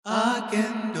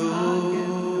can do.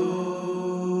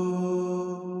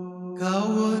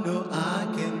 Kawono I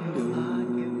can do.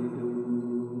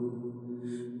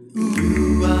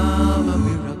 You are a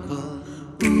miracle.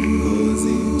 Cause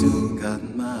he took out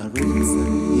my roots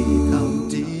and he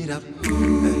counted up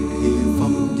and he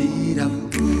formed it up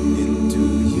into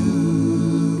you.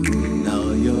 Now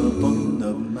you're bone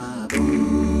of my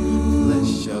bone,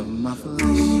 flesh of my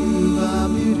flesh. You are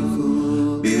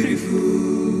beautiful,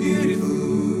 beautiful, beautiful.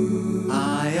 I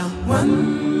am one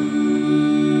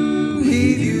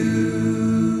with you.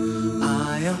 I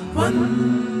am one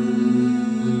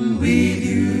with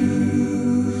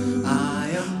you. I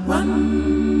am one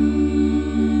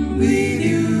with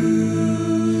you.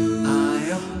 I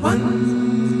am one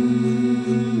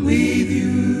with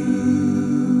you.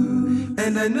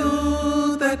 And I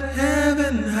know that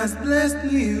heaven has blessed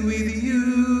me with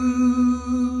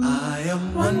you. I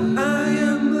am one, I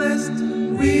am blessed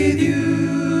with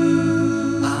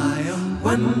you. I am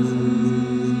one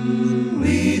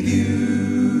with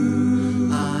you.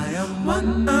 I am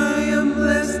one, I am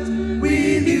blessed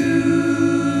with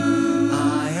you.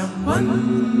 I am one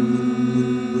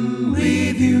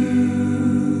with you.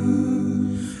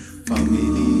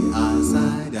 Family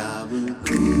aside, I will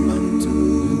come unto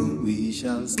you. We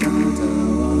shall start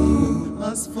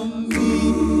our as for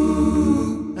me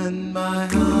and my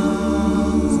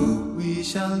house. We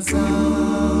shall serve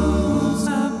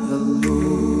the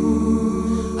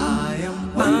Lord. I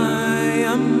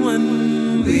am one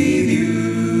with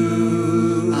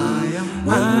you. I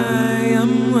am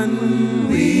one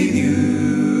with you.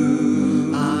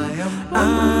 I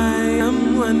am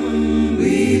one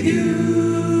with you.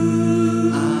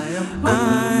 I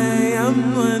am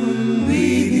one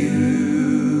with you.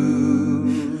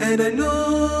 And I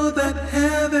know that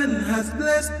heaven has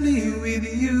blessed me with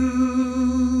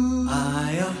you.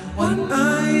 I am one,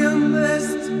 I am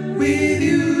blessed with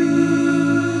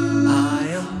you. I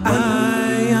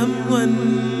am one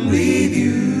with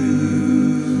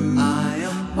you. I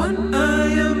am one, I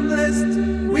am blessed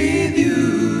with you.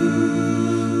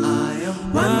 I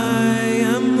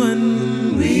am one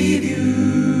with you.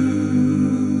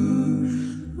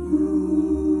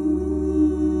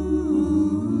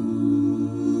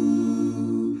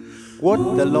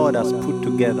 What the Lord has put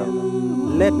together,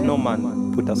 let no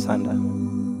man put asunder.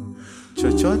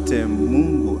 Chochote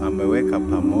Mungu ameweka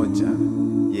pamoja,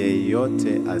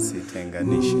 yeyote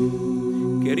asitenganishe.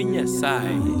 Keri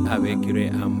Nyasaye abekire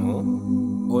amo,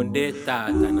 onde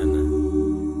tatanana.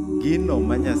 Gino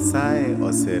ma Nyasaye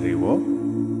oseriwo,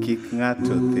 kik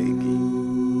ng'ato thegi.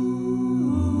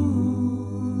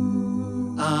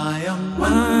 I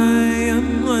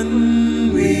am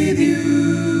one with you.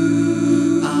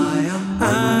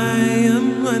 I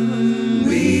am one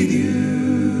with you.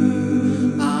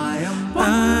 I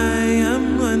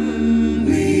am one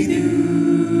with you.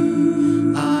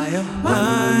 I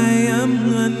am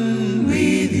one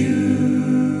with you.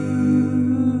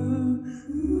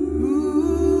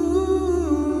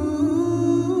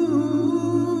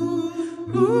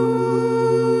 Ooh.